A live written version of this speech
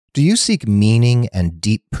Do you seek meaning and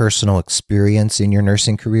deep personal experience in your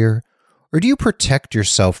nursing career? Or do you protect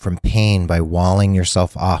yourself from pain by walling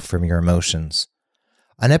yourself off from your emotions?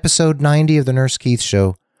 On episode 90 of The Nurse Keith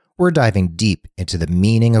Show, we're diving deep into the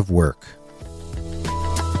meaning of work.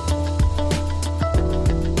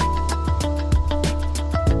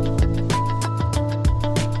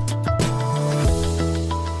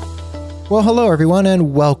 Well, hello everyone,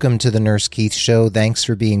 and welcome to The Nurse Keith Show. Thanks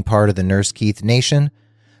for being part of the Nurse Keith Nation.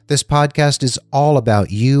 This podcast is all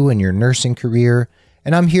about you and your nursing career,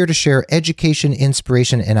 and I'm here to share education,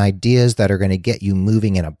 inspiration, and ideas that are going to get you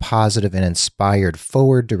moving in a positive and inspired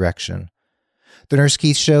forward direction. The Nurse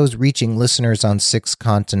Keith Show is reaching listeners on 6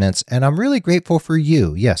 continents, and I'm really grateful for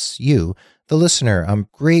you. Yes, you, the listener. I'm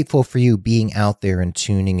grateful for you being out there and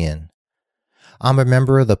tuning in. I'm a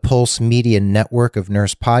member of the Pulse Media Network of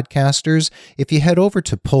nurse podcasters. If you head over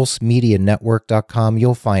to pulsemedianetwork.com,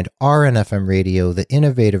 you'll find RNFM Radio, The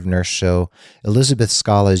Innovative Nurse Show, Elizabeth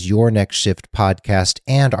Scala's Your Next Shift podcast,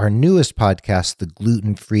 and our newest podcast, The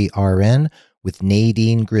Gluten-Free RN, with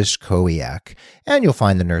Nadine Grishkowiak. And you'll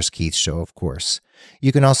find The Nurse Keith Show, of course.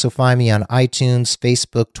 You can also find me on iTunes,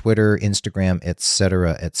 Facebook, Twitter, Instagram,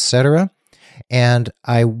 etc., etc. And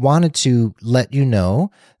I wanted to let you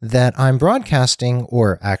know that I'm broadcasting,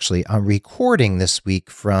 or actually I'm recording this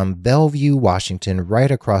week from Bellevue, Washington,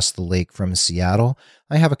 right across the lake from Seattle.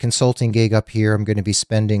 I have a consulting gig up here. I'm going to be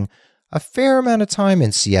spending a fair amount of time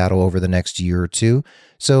in Seattle over the next year or two.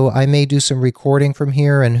 So I may do some recording from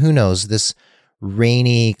here, and who knows, this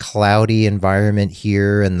rainy, cloudy environment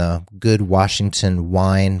here and the good Washington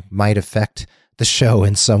wine might affect the show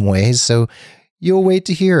in some ways. So you'll wait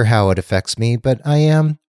to hear how it affects me, but I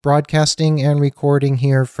am broadcasting and recording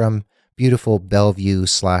here from beautiful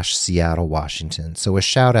Bellevue/Seattle, Washington. So a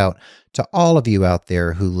shout out to all of you out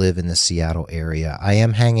there who live in the Seattle area. I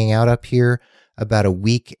am hanging out up here about a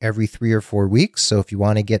week every 3 or 4 weeks. So if you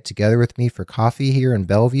want to get together with me for coffee here in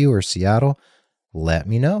Bellevue or Seattle, let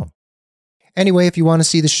me know. Anyway, if you want to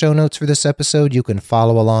see the show notes for this episode, you can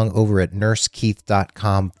follow along over at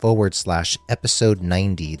nursekeith.com/episode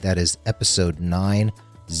 90. That is episode 90.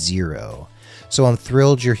 So I'm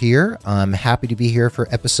thrilled you're here. I'm happy to be here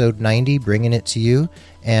for episode 90, bringing it to you.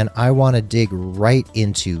 And I want to dig right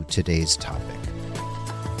into today's topic.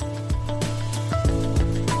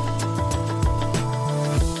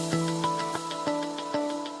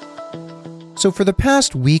 So for the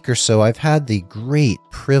past week or so, I've had the great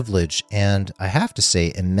privilege and, I have to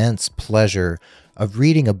say, immense pleasure of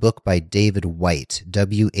reading a book by David Whyte,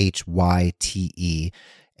 Whyte.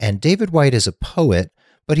 And David Whyte is a poet,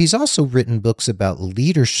 but he's also written books about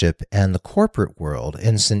leadership and the corporate world.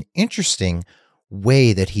 And it's an interesting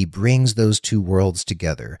way that he brings those two worlds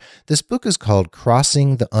together. This book is called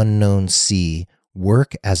Crossing the Unknown Sea: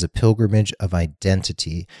 Work as a Pilgrimage of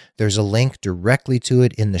Identity. There's a link directly to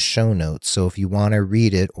it in the show notes, so if you want to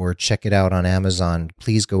read it or check it out on Amazon,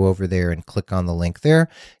 please go over there and click on the link there.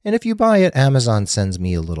 And if you buy it, Amazon sends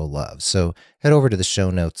me a little love. So head over to the show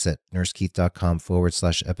notes at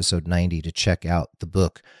nursekeith.com/episode 90 to check out the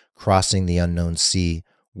book, Crossing the Unknown Sea: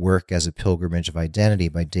 Work as a Pilgrimage of Identity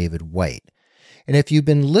by David Whyte. And if you've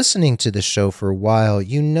been listening to the show for a while,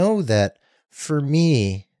 you know that for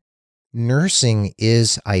me, nursing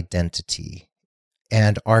is identity,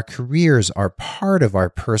 and our careers are part of our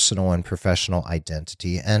personal and professional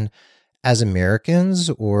identity. And as Americans,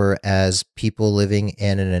 or as people living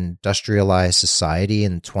in an industrialized society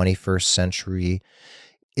in the 21st century,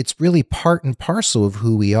 it's really part and parcel of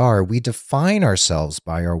who we are. We define ourselves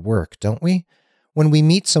by our work, don't we? When we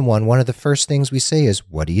meet someone, one of the first things we say is,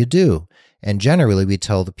 "What do you do?" And generally, we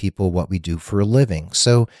tell the people what we do for a living.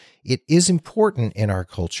 So it is important in our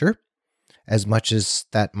culture. As much as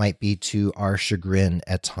that might be to our chagrin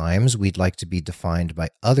at times, we'd like to be defined by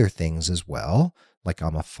other things as well. Like,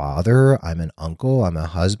 I'm a father, I'm an uncle, I'm a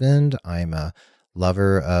husband, I'm a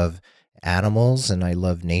lover of animals, and I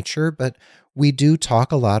love nature. But we do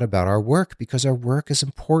talk a lot about our work because our work is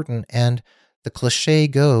important. And the cliche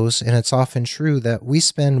goes, and it's often true, that we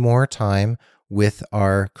spend more time with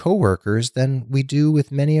our coworkers than we do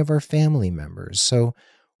with many of our family members. So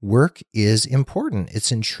work is important.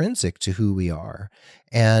 It's intrinsic to who we are.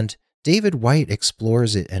 And David Whyte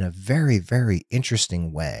explores it in a very, very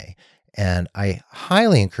interesting way. And I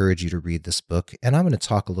highly encourage you to read this book. And I'm going to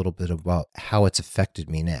talk a little bit about how it's affected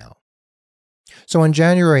me now. So on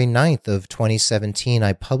January 9th of 2017,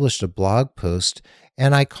 I published a blog post,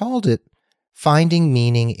 and I called it Finding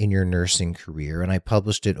Meaning in Your Nursing Career, and I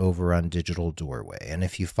published it over on Digital Doorway. And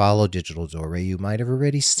if you follow Digital Doorway, you might have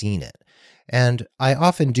already seen it. And I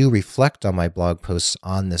often do reflect on my blog posts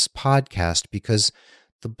on this podcast because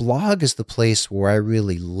the blog is the place where I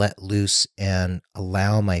really let loose and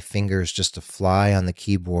allow my fingers just to fly on the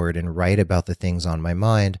keyboard and write about the things on my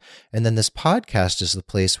mind. And then this podcast is the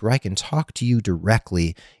place where I can talk to you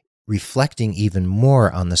directly, reflecting even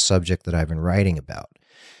more on the subject that I've been writing about.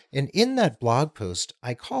 And in that blog post,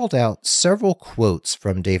 I called out several quotes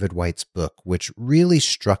from David Whyte's book, which really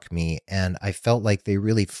struck me, and I felt like they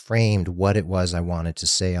really framed what it was I wanted to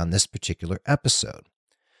say on this particular episode.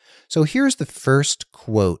 So here's the first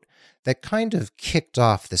quote that kind of kicked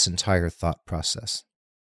off this entire thought process.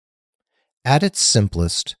 At its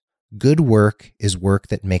simplest, good work is work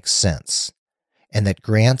that makes sense, and that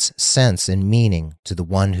grants sense and meaning to the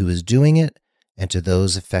one who is doing it and to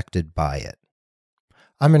those affected by it.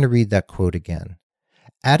 I'm going to read that quote again.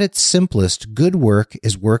 At its simplest, good work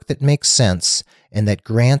is work that makes sense and that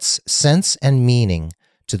grants sense and meaning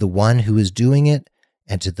to the one who is doing it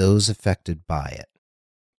and to those affected by it.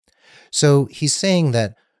 So he's saying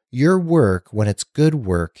that your work, when it's good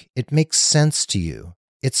work, it makes sense to you.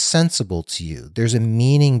 It's sensible to you. There's a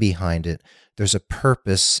meaning behind it. There's a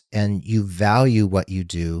purpose, and you value what you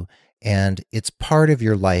do, and it's part of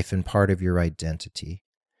your life and part of your identity.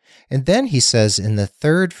 And then he says in the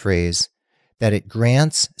third phrase that it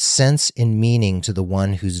grants sense and meaning to the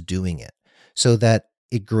one who's doing it, so that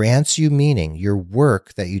it grants you meaning. Your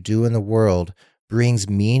work that you do in the world brings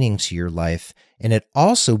meaning to your life, and it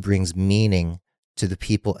also brings meaning to the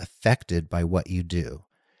people affected by what you do.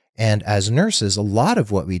 And as nurses, a lot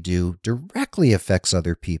of what we do directly affects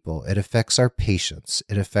other people. It affects our patients.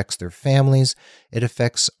 It affects their families. It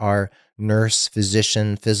affects our nurse,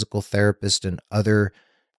 physician, physical therapist, and other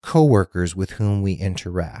coworkers with whom we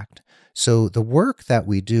interact. So the work that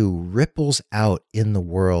we do ripples out in the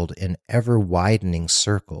world in ever-widening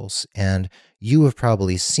circles, and you have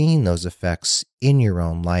probably seen those effects in your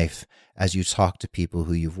own life as you talk to people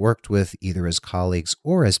who you've worked with, either as colleagues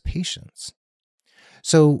or as patients.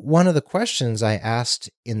 So one of the questions I asked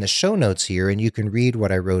in the show notes here, and you can read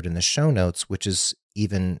what I wrote in the show notes, which is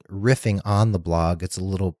even riffing on the blog, it's a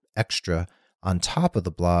little extra on top of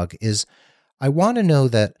the blog, is I want to know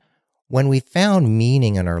that when we found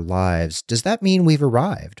meaning in our lives, does that mean we've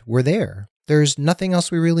arrived? We're there. There's nothing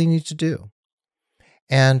else we really need to do.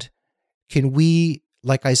 And can we,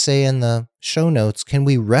 like I say in the show notes, can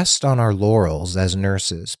we rest on our laurels as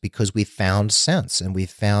nurses because we found sense and we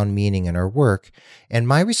found meaning in our work? And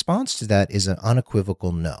my response to that is an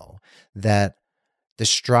unequivocal no, that the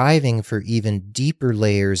striving for even deeper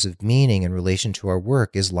layers of meaning in relation to our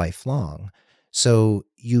work is lifelong. So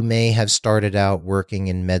you may have started out working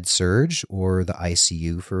in med-surg or the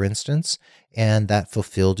ICU, for instance, and that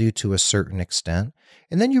fulfilled you to a certain extent.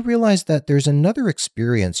 And then you realized that there's another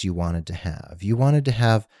experience you wanted to have. You wanted to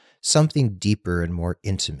have something deeper and more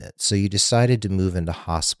intimate. So you decided to move into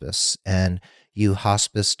hospice, and you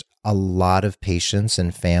hospiced a lot of patients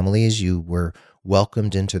and families. You were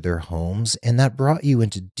welcomed into their homes, and that brought you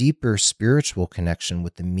into deeper spiritual connection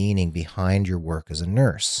with the meaning behind your work as a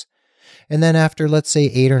nurse. And then after, let's say,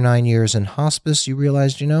 8 or 9 years in hospice, you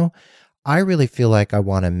realized, I really feel like I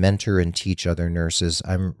want to mentor and teach other nurses.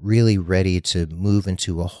 I'm really ready to move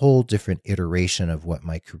into a whole different iteration of what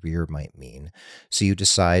my career might mean. So you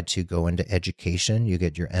decide to go into education. You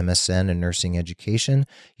get your MSN in nursing education.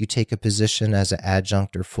 You take a position as an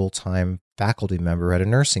adjunct or full-time faculty member at a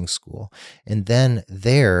nursing school. And then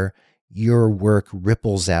there, your work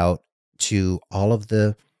ripples out to all of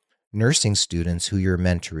the nursing students who you're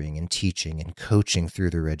mentoring and teaching and coaching through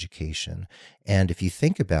their education. And if you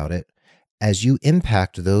think about it, as you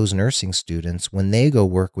impact those nursing students, when they go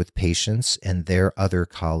work with patients and their other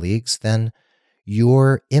colleagues, then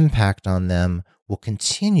your impact on them will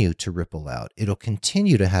continue to ripple out. It'll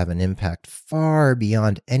continue to have an impact far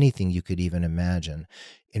beyond anything you could even imagine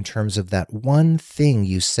in terms of that one thing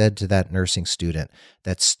you said to that nursing student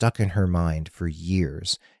that stuck in her mind for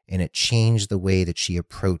years, and it changed the way that she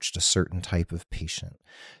approached a certain type of patient.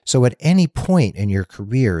 So at any point in your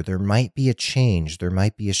career, there might be a change, there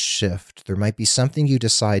might be a shift, there might be something you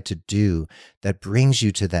decide to do that brings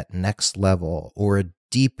you to that next level or a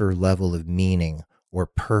deeper level of meaning or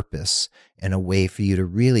purpose, and a way for you to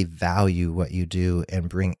really value what you do and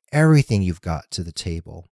bring everything you've got to the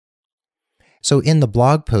table. So in the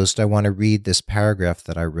blog post, I want to read this paragraph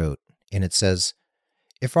that I wrote, and it says,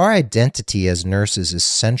 "If our identity as nurses is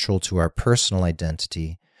central to our personal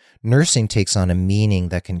identity, nursing takes on a meaning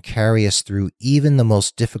that can carry us through even the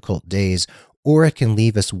most difficult days, or it can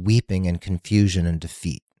leave us weeping in confusion and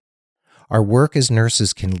defeat. Our work as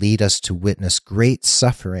nurses can lead us to witness great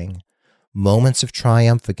suffering, moments of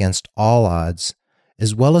triumph against all odds,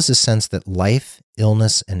 as well as a sense that life,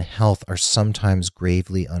 illness, and health are sometimes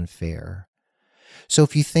gravely unfair. So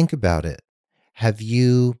if you think about it, have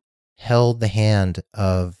you held the hand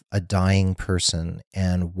of a dying person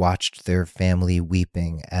and watched their family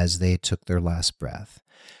weeping as they took their last breath?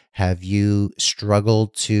 Have you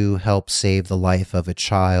struggled to help save the life of a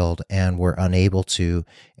child and were unable to,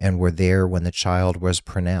 and were there when the child was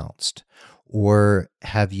pronounced? Or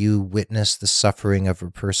have you witnessed the suffering of a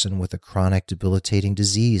person with a chronic debilitating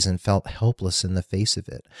disease and felt helpless in the face of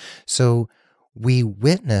it? So we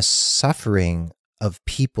witness suffering of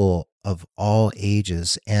people of all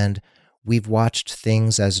ages, and we've watched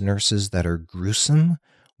things as nurses that are gruesome.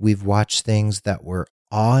 We've watched things that were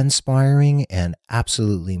awe-inspiring and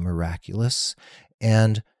absolutely miraculous.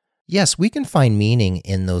 And yes, we can find meaning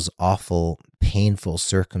in those awful, painful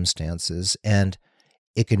circumstances, and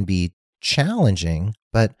it can be challenging,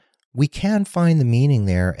 but we can find the meaning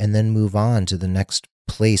there and then move on to the next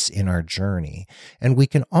place in our journey. And we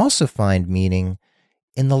can also find meaning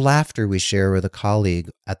in the laughter we share with a colleague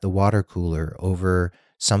at the water cooler over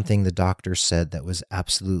something the doctor said that was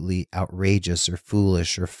absolutely outrageous or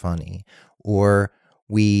foolish or funny, or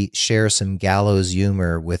we share some gallows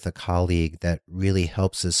humor with a colleague that really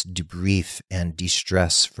helps us debrief and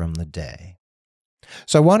de-stress from the day.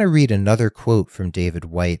 So I want to read another quote from David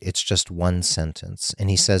White. It's just one sentence, and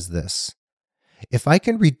he says this: "If I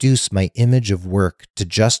can reduce my image of work to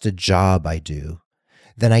just a job I do,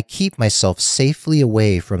 then I keep myself safely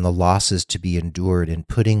away from the losses to be endured in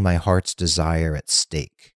putting my heart's desire at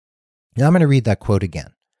stake." Now I'm going to read that quote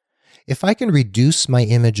again. "If I can reduce my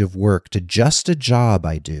image of work to just a job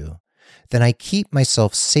I do, then I keep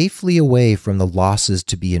myself safely away from the losses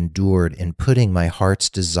to be endured in putting my heart's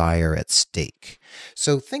desire at stake."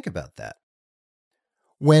 So think about that.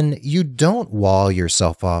 When you don't wall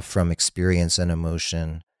yourself off from experience and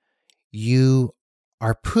emotion, you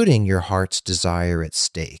are putting your heart's desire at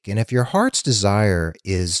stake. And if your heart's desire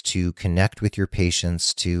is to connect with your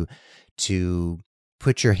patients, to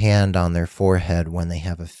put your hand on their forehead when they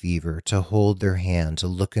have a fever, to hold their hand, to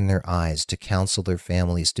look in their eyes, to counsel their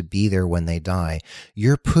families, to be there when they die,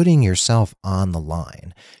 you're putting yourself on the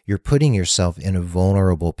line. You're putting yourself in a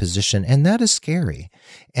vulnerable position, and that is scary.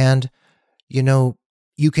 And,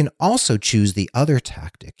 you can also choose the other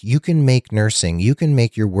tactic. You can make nursing, you can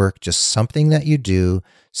make your work just something that you do,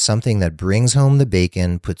 something that brings home the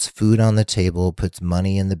bacon, puts food on the table, puts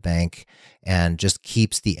money in the bank, and just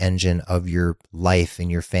keeps the engine of your life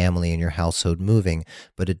and your family and your household moving,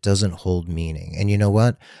 but it doesn't hold meaning. And you know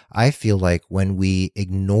what? I feel like when we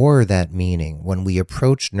ignore that meaning, when we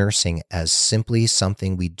approach nursing as simply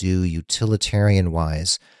something we do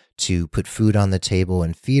utilitarian-wise to put food on the table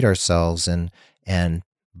and feed ourselves and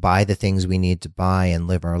buy the things we need to buy and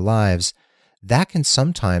live our lives, that can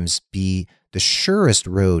sometimes be the surest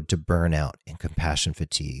road to burnout and compassion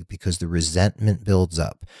fatigue, because the resentment builds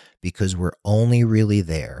up, because we're only really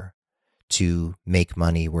there to make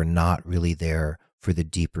money. We're not really there for the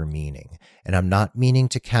deeper meaning. And I'm not meaning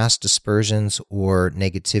to cast aspersions or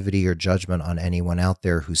negativity or judgment on anyone out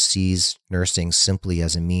there who sees nursing simply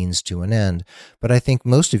as a means to an end, but I think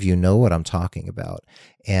most of you know what I'm talking about.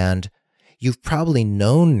 And you've probably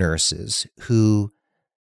known nurses who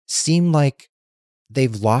seem like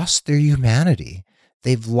they've lost their humanity.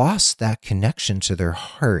 They've lost that connection to their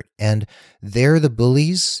heart. And they're the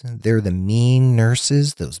bullies. They're the mean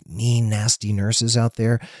nurses, those mean, nasty nurses out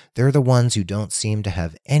there. They're the ones who don't seem to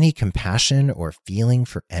have any compassion or feeling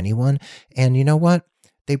for anyone. And you know what?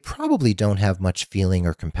 They probably don't have much feeling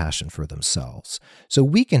or compassion for themselves. So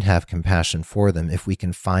we can have compassion for them if we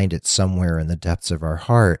can find it somewhere in the depths of our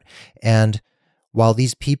heart. And while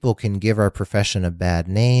these people can give our profession a bad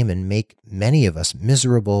name and make many of us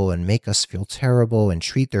miserable and make us feel terrible and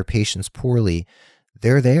treat their patients poorly,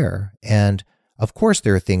 they're there. And of course,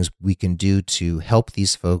 there are things we can do to help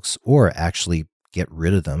these folks or actually get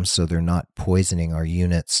rid of them so they're not poisoning our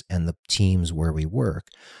units and the teams where we work.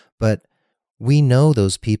 But we know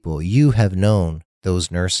those people. You have known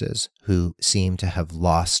those nurses who seem to have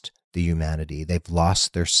lost the humanity. They've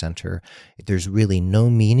lost their center. There's really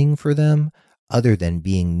no meaning for them other than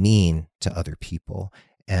being mean to other people.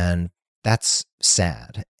 And that's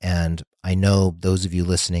sad. And I know those of you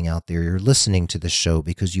listening out there, you're listening to this show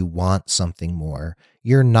because you want something more.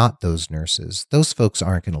 You're not those nurses. Those folks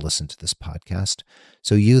aren't going to listen to this podcast.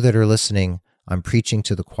 So you that are listening, I'm preaching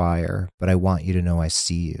to the choir, but I want you to know I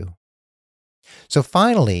see you. So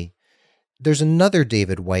finally, there's another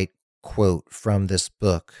David White quote from this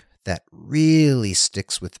book that really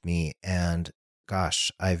sticks with me, and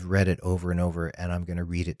gosh, I've read it over and over, and I'm going to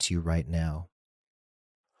read it to you right now.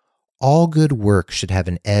 "All good work should have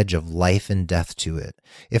an edge of life and death to it.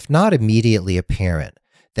 If not immediately apparent,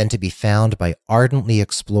 than to be found by ardently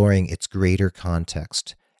exploring its greater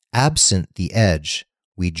context. Absent the edge,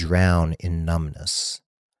 we drown in numbness.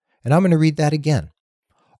 And I'm going to read that again.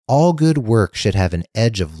 All good work should have an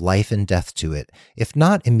edge of life and death to it, if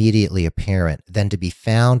not immediately apparent, than to be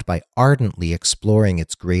found by ardently exploring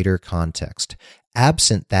its greater context.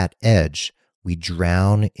 Absent that edge, we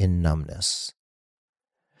drown in numbness.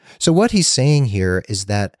 So what he's saying here is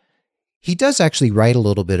that he does actually write a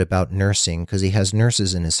little bit about nursing because he has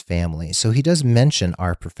nurses in his family. So he does mention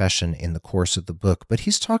our profession in the course of the book, but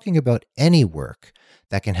he's talking about any work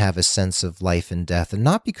that can have a sense of life and death, and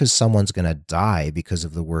not because someone's going to die because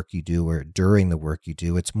of the work you do or during the work you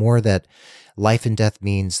do. It's more that life and death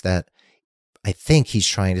means that I think he's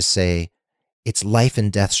trying to say it's life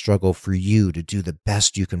and death struggle for you to do the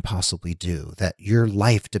best you can possibly do, that your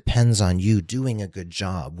life depends on you doing a good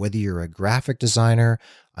job. Whether you're a graphic designer,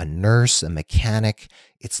 a nurse, a mechanic,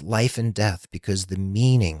 it's life and death because the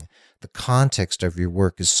meaning, the context of your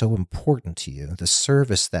work is so important to you, the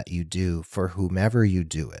service that you do for whomever you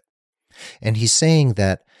do it. And he's saying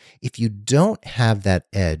that if you don't have that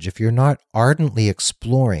edge, if you're not ardently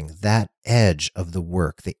exploring that edge of the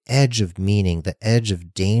work, the edge of meaning, the edge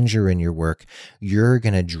of danger in your work, you're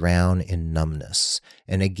going to drown in numbness.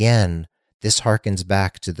 And again, this harkens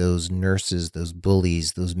back to those nurses, those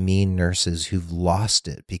bullies, those mean nurses who've lost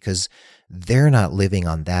it because they're not living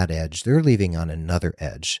on that edge. They're living on another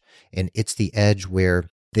edge. And it's the edge where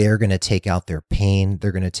they're going to take out their pain.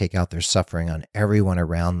 They're going to take out their suffering on everyone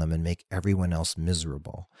around them and make everyone else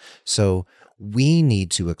miserable. So we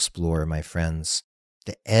need to explore, my friends,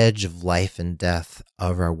 the edge of life and death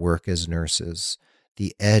of our work as nurses,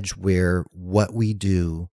 the edge where what we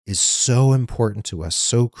do is so important to us,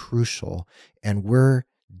 so crucial, and we're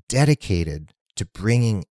dedicated to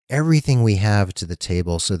bringing everything we have to the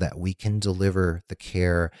table so that we can deliver the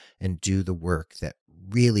care and do the work that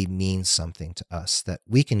really means something to us, that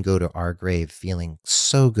we can go to our grave feeling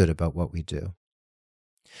so good about what we do.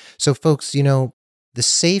 So folks, the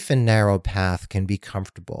safe and narrow path can be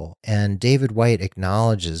comfortable, and David White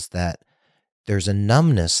acknowledges that there's a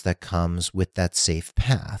numbness that comes with that safe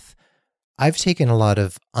path. I've taken a lot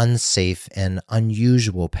of unsafe and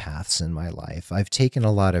unusual paths in my life. I've taken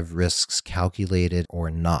a lot of risks, calculated or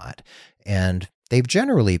not, and they've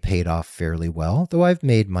generally paid off fairly well, though I've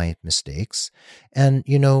made my mistakes. And,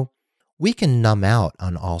 we can numb out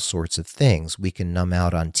on all sorts of things. We can numb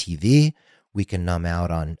out on TV. We can numb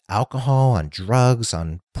out on alcohol, on drugs,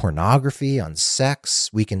 on pornography, on sex.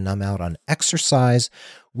 We can numb out on exercise.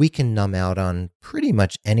 We can numb out on pretty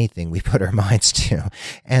much anything we put our minds to.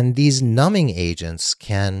 And these numbing agents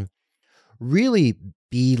can really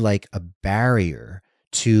be like a barrier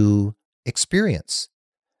to experience,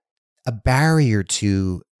 a barrier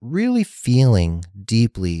to really feeling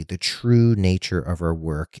deeply the true nature of our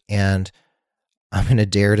work. And I'm going to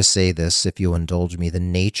dare to say this, if you'll indulge me, the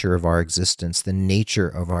nature of our existence, the nature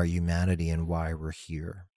of our humanity and why we're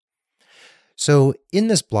here. So in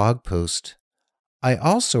this blog post, I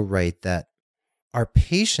also write that our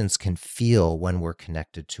patients can feel when we're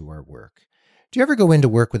connected to our work. Do you ever go into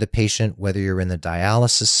work with a patient, whether you're in the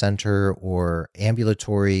dialysis center or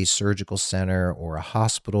ambulatory surgical center or a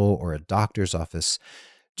hospital or a doctor's office?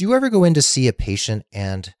 Do you ever go in to see a patient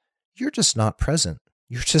and you're just not present?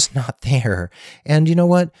 You're just not there. And you know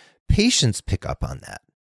what? Patients pick up on that.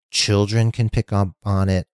 Children can pick up on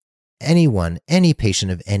it. Anyone, any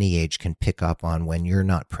patient of any age can pick up on when you're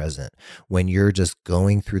not present, when you're just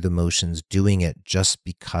going through the motions, doing it just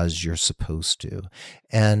because you're supposed to.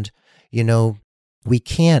 And, we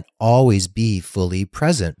can't always be fully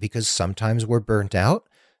present because sometimes we're burnt out.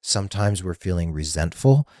 Sometimes we're feeling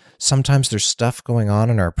resentful. Sometimes there's stuff going on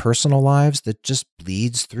in our personal lives that just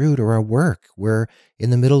bleeds through to our work. We're in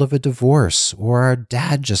the middle of a divorce, or our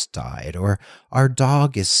dad just died, or our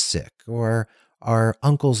dog is sick, or our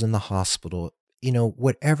uncle's in the hospital.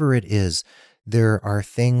 Whatever it is, there are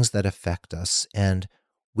things that affect us, and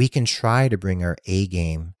we can try to bring our A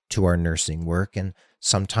game to our nursing work. And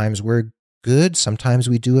sometimes we're good, sometimes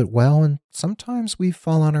we do it well, and sometimes we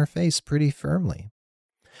fall on our face pretty firmly.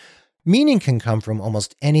 Meaning can come from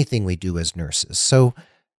almost anything we do as nurses. So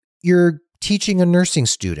you're teaching a nursing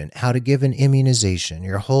student how to give an immunization.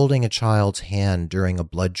 You're holding a child's hand during a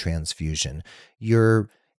blood transfusion. You're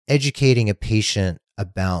educating a patient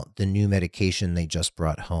about the new medication they just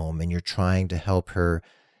brought home, and you're trying to help her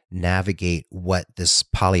navigate what this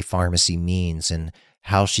polypharmacy means and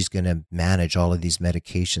how she's going to manage all of these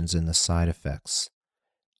medications and the side effects.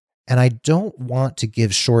 And I don't want to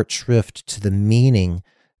give short shrift to the meaning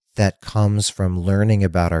that comes from learning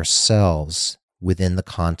about ourselves within the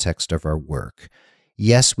context of our work.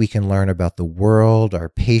 Yes, we can learn about the world, our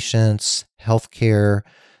patients, healthcare,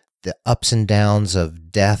 the ups and downs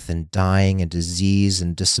of death and dying and disease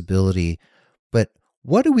and disability. But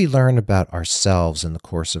what do we learn about ourselves in the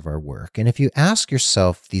course of our work? And if you ask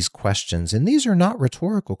yourself these questions, and these are not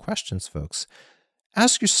rhetorical questions, folks,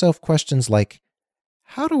 ask yourself questions like,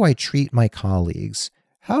 how do I treat my colleagues?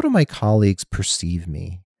 How do my colleagues perceive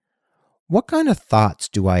me? What kind of thoughts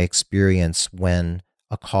do I experience when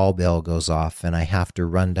a call bell goes off and I have to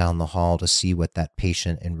run down the hall to see what that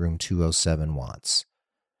patient in room 207 wants?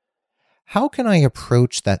 How can I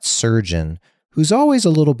approach that surgeon who's always a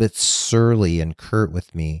little bit surly and curt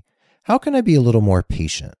with me? How can I be a little more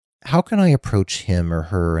patient? How can I approach him or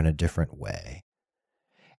her in a different way?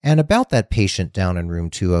 And about that patient down in room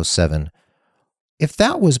 207, if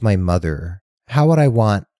that was my mother, how would I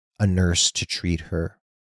want a nurse to treat her?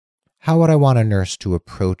 How would I want a nurse to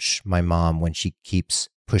approach my mom when she keeps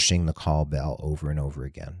pushing the call bell over and over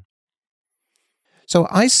again? So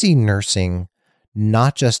I see nursing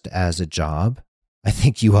not just as a job. I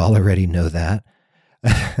think you all already know that.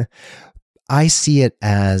 I see it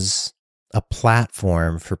as a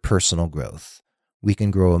platform for personal growth. We can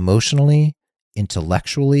grow emotionally,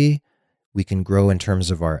 intellectually. We can grow in terms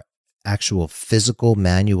of our actual physical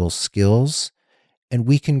manual skills, and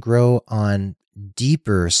we can grow on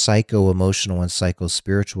deeper psycho-emotional and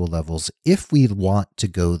psycho-spiritual levels if we want to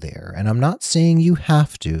go there. And I'm not saying you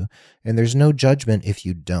have to, and there's no judgment if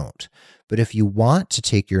you don't. But if you want to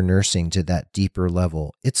take your nursing to that deeper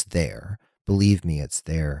level, it's there. Believe me, it's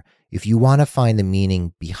there. If you want to find the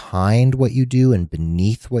meaning behind what you do and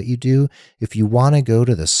beneath what you do, if you want to go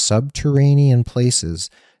to the subterranean places,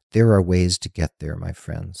 there are ways to get there, my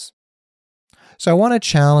friends. So I want to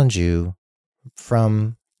challenge you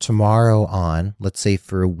from tomorrow on, let's say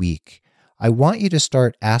for a week, I want you to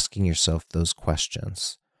start asking yourself those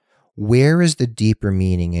questions. Where is the deeper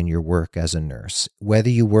meaning in your work as a nurse? Whether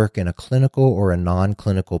you work in a clinical or a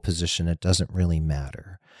non-clinical position, it doesn't really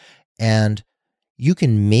matter. And you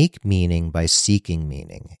can make meaning by seeking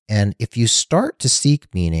meaning. And if you start to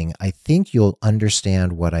seek meaning, I think you'll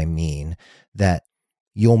understand what I mean, that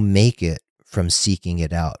you'll make it from seeking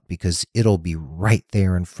it out because it'll be right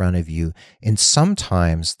there in front of you. And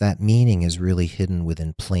sometimes that meaning is really hidden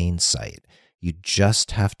within plain sight. You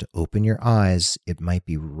just have to open your eyes. It might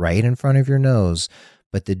be right in front of your nose,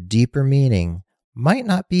 but the deeper meaning might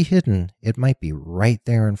not be hidden. It might be right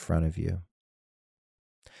there in front of you.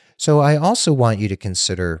 So I also want you to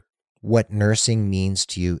consider what nursing means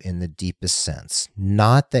to you in the deepest sense.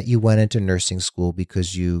 Not that you went into nursing school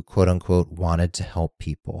because you, quote unquote, wanted to help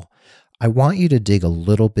people. I want you to dig a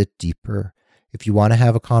little bit deeper. If you want to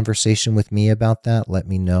have a conversation with me about that, let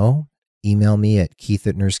me know. Email me at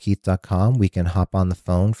keith@nursekeith.com. We can hop on the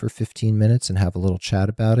phone for 15 minutes and have a little chat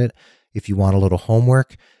about it. If you want a little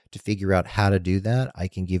homework to figure out how to do that, I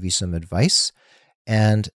can give you some advice.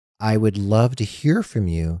 And I would love to hear from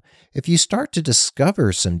you if you start to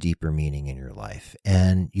discover some deeper meaning in your life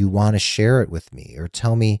and you want to share it with me or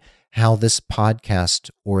tell me how this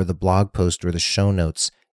podcast or the blog post or the show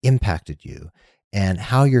notes impacted you and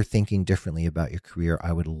how you're thinking differently about your career.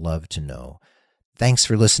 I would love to know. Thanks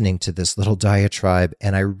for listening to this little diatribe,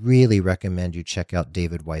 and I really recommend you check out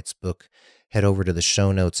David White's book. Head over to the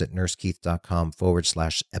show notes at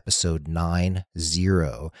nursekeith.com/episode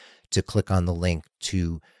 90 to click on the link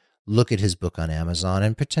to look at his book on Amazon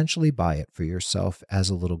and potentially buy it for yourself as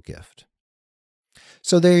a little gift.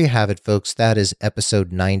 So there you have it, folks. That is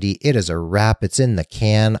episode 90. It is a wrap. It's in the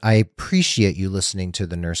can. I appreciate you listening to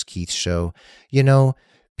the Nurse Keith Show. You know,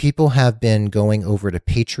 people have been going over to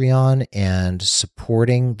Patreon and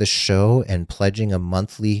supporting the show and pledging a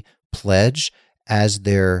monthly pledge as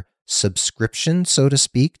their subscription, so to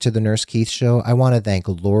speak, to the Nurse Keith Show. I want to thank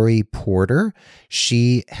Lori Porter.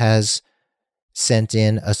 She has sent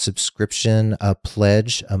in a subscription, a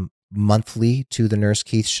pledge, monthly to the Nurse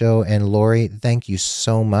Keith Show. And Lori, thank you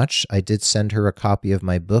so much. I did send her a copy of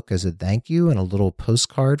my book as a thank you and a little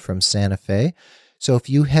postcard from Santa Fe. So if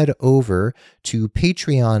you head over to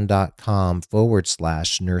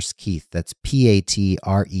patreon.com/Nurse Keith, that's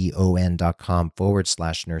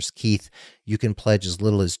patreon.com/Nurse Keith, you can pledge as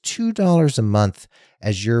little as $2 a month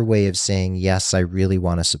as your way of saying, yes, I really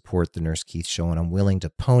want to support the Nurse Keith Show and I'm willing to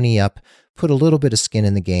pony up, put a little bit of skin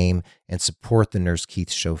in the game and support the Nurse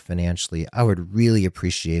Keith Show financially. I would really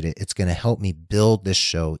appreciate it. It's going to help me build this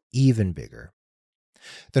show even bigger.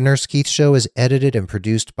 The Nurse Keith Show is edited and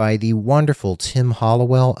produced by the wonderful Tim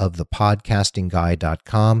Hollowell of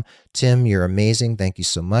thepodcastingguy.com. Tim, you're amazing. Thank you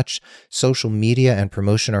so much. Social media and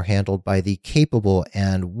promotion are handled by the capable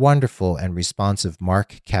and wonderful and responsive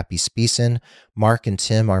Mark Capispisen. Mark and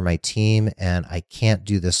Tim are my team, and I can't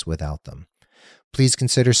do this without them. Please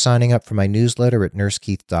consider signing up for my newsletter at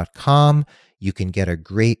nursekeith.com. You can get a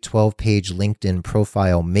great 12-page LinkedIn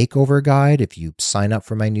profile makeover guide if you sign up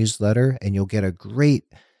for my newsletter, and you'll get a great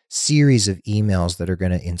series of emails that are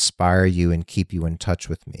going to inspire you and keep you in touch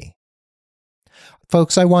with me.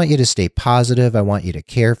 Folks, I want you to stay positive. I want you to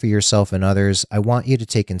care for yourself and others. I want you to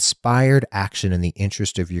take inspired action in the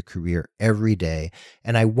interest of your career every day.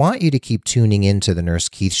 And I want you to keep tuning into the Nurse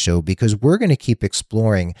Keith Show, because we're going to keep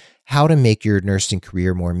exploring how to make your nursing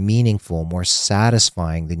career more meaningful, more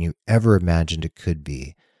satisfying than you ever imagined it could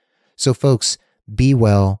be. So folks, be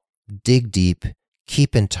well, dig deep,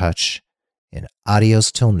 keep in touch, and adios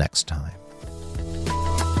till next time.